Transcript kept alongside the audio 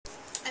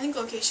think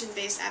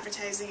location-based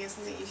advertising is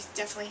something you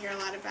definitely hear a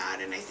lot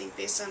about, and I think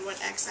based on what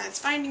XAD's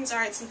findings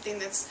are, it's something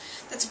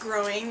that's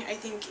growing. I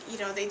think, you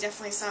know, they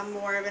definitely saw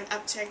more of an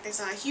uptick. They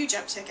saw a huge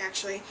uptick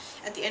actually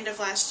at the end of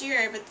last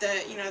year, but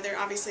they're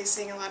obviously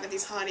seeing a lot of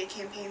these holiday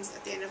campaigns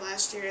at the end of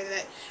last year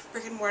that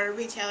brick and mortar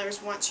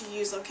retailers want to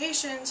use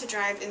location to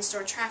drive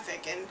in-store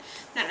traffic, and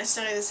not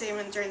necessarily the same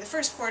during the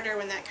first quarter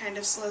when that kind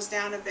of slows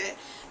down a bit,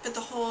 but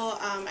the whole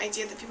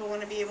idea that people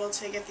want to be able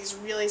to get these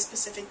really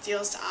specific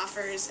deals to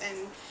offers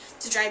and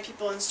to drive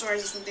people in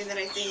stores is something that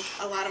I think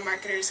a lot of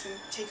marketers can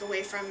take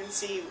away from and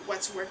see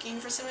what's working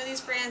for some of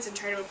these brands and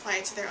try to apply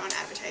it to their own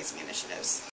advertising initiatives.